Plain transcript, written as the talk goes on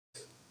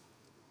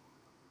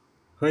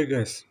Hi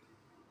guys,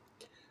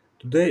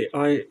 today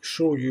I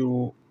show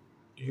you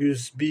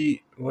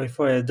USB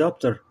Wi-Fi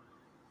adapter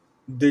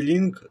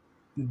D-LINK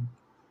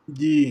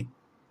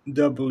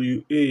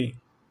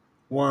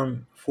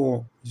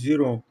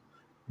DWA-140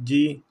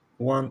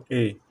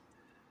 D1A.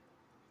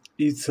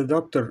 Its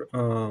adapter,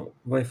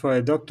 Wi-Fi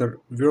adapter,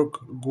 work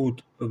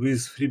good with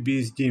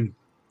FreeBSD.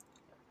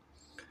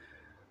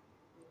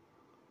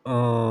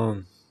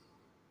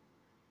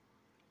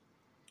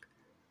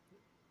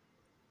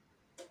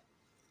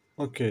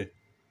 Okay,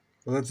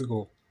 let's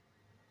go.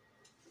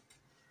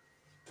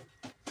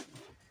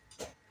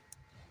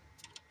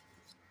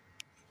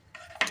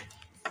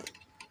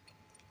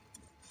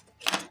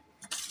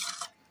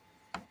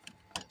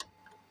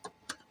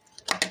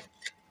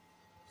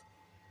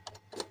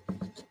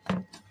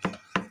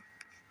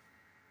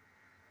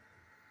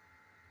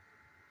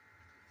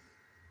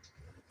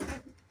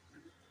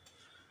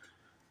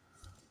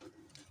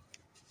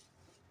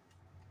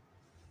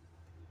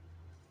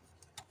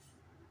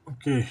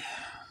 Okay.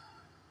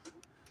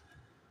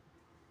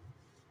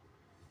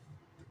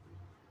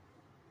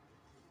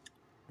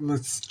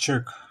 Let's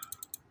check.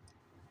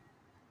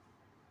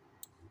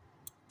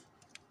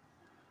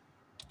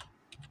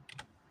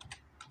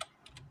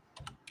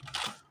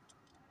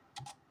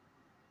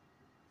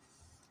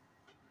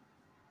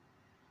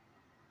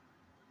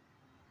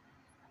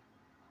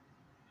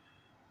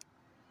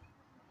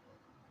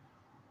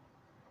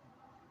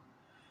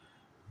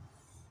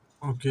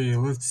 Okay,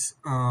 let's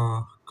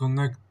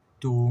connect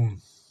to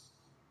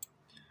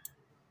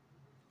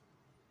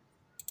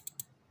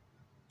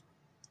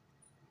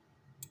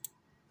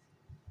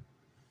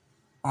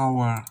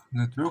our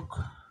network.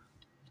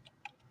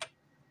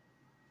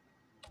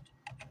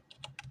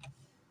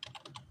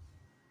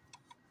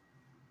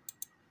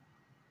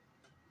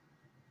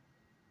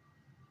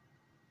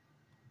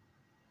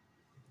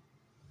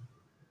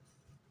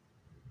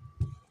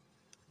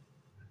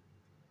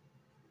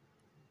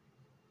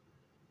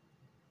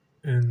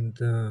 And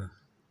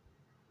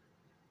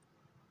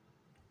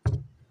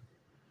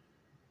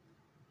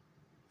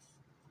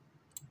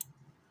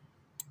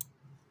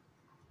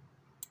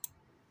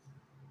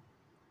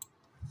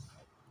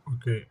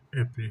okay,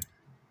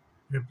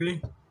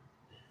 apply.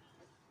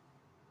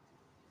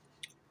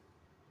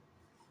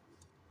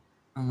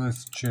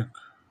 Let's check.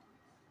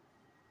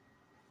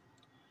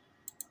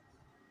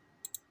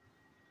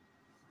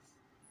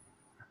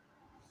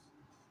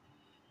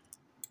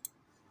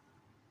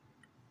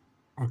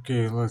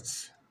 Okay,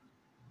 let's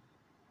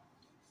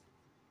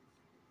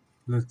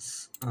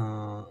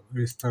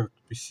restart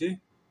PC.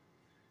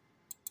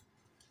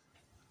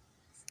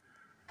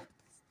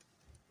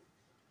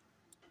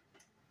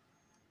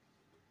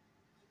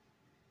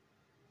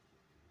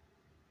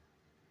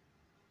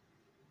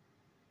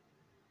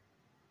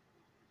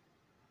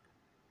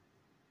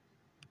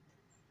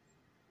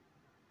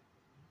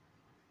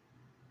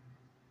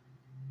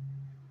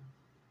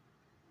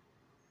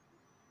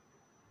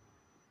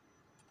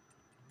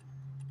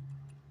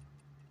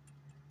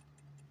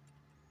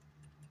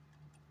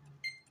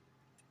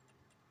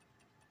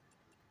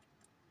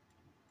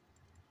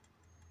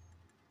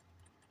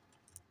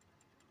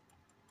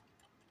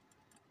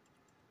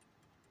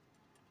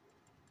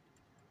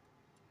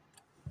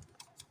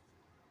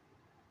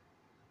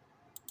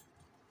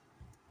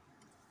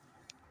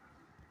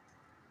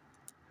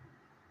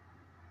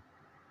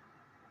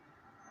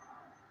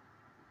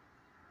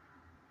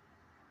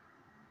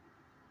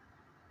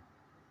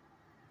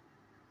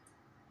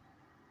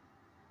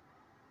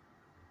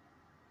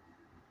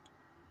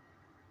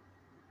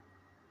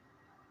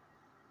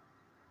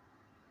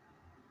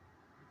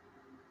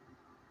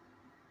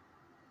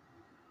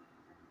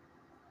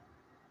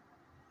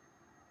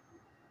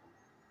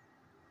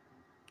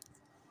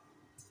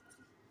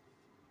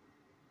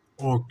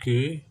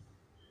 Okay,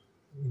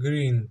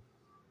 green.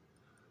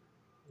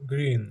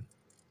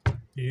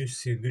 You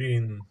see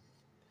green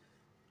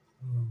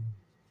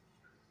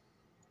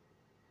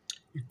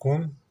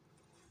icon.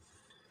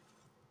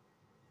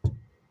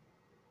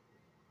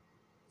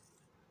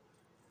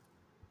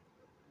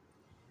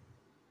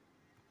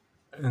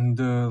 And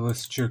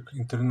let's check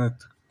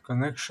internet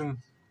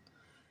connection.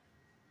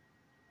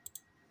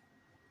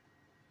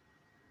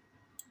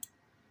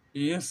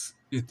 Yes,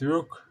 it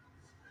works.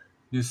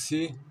 You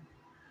see,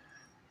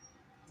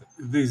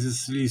 this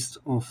is list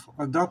of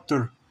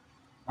adapter.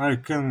 I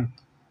can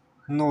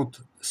not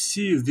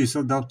see this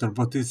adapter,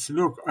 but it's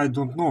work. I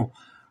don't know.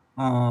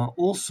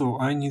 Also,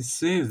 I need to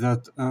say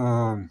that,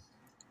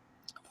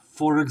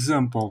 for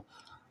example,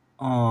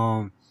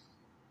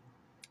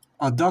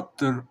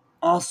 adapter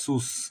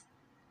Asus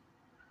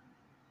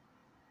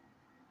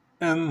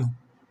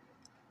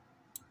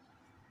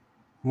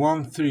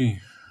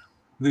N13.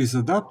 This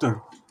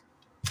adapter,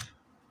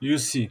 you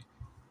see,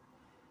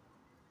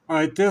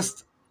 I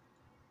test,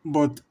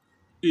 but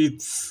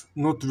it's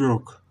not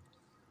work.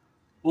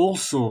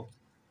 Also,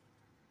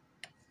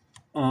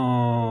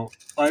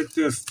 I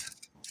test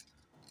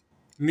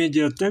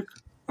MediaTek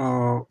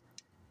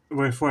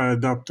Wi-Fi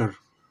adapter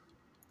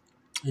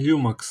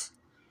Lumax.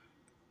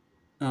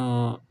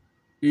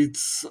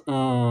 it's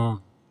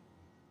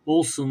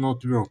also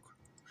not work.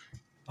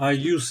 I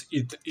use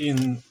it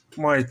in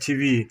my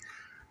TV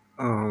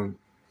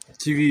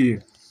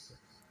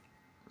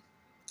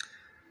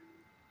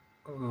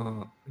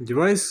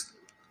device.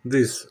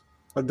 This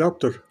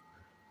adapter,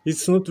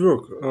 it's not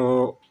work.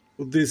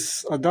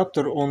 This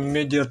adapter on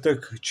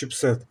MediaTek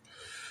chipset.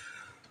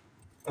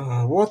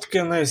 What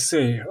can I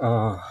say?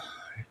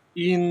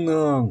 In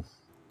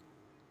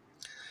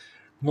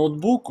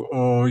notebook,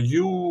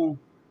 you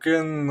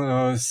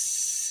can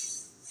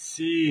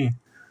see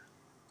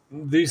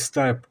this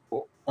type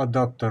of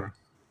adapter.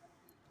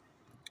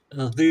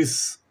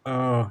 This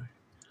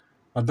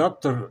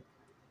adapter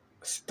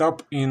set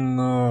up in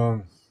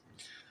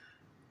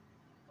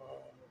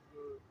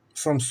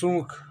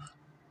Samsung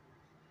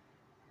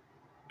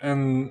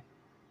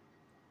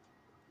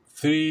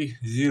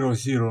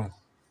N300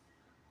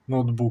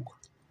 notebook.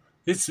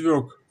 It's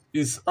work.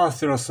 It's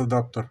Atheros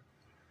adapter.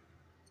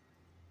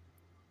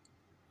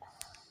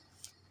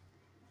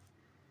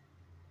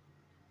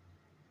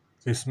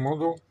 This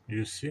model,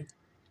 you see.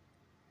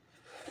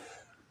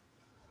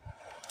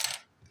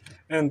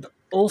 And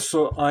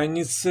also I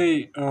need to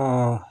say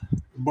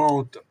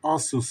about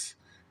Asus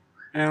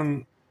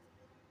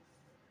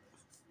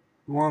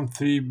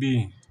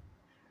N13B.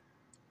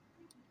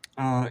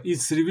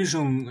 It's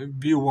revision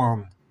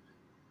B1.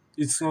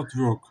 It's not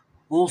work.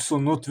 Also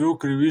not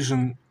work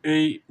revision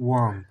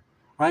A1.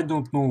 I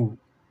don't know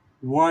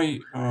why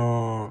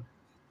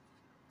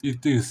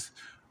it is,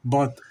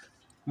 but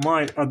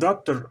my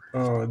adapter,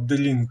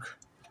 D-LINK,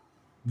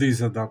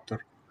 this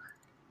adapter,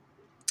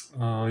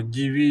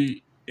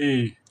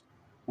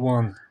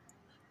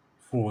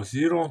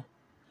 DWA-140,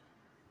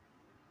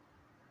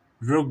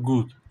 work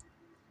good.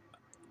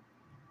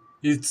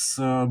 It's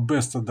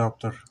best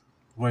adapter,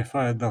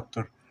 Wi-Fi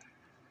adapter.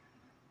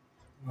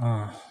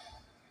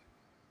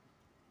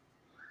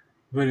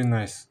 Very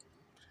nice.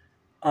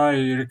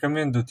 I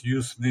recommended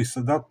use this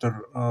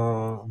adapter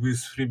with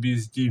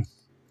FreeBSD.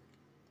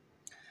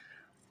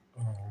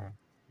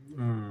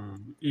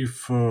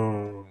 If,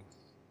 for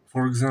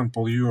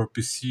example, your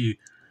PC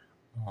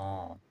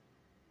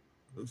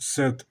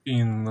set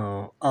in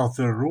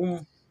other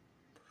room,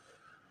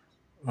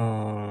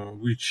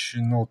 which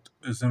not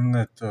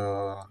Ethernet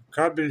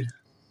cable,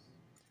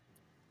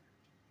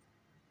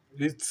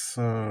 it's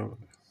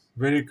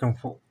very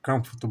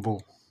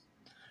comfortable.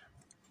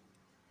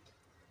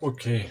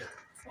 Okay,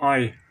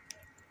 I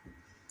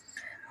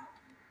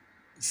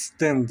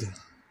stand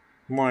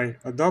my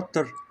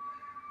adapter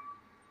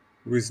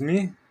with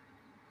me.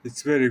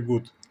 It's very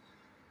good,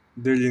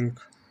 the link.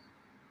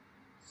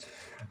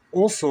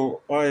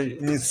 Also, I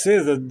need to say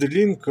that the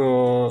link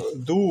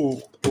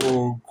do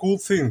cool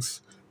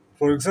things.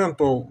 For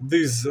example,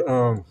 this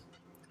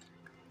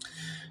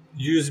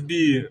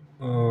USB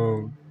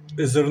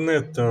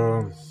Ethernet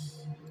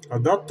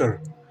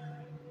adapter,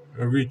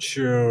 which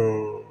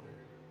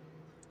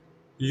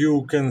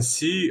you can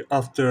see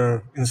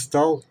after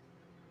install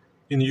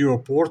in your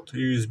port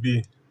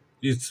USB.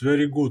 It's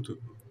very good,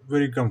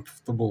 very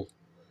comfortable.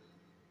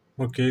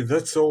 Okay,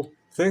 that's all.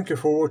 Thank you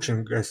for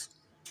watching, guys.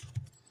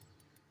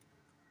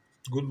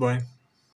 Goodbye.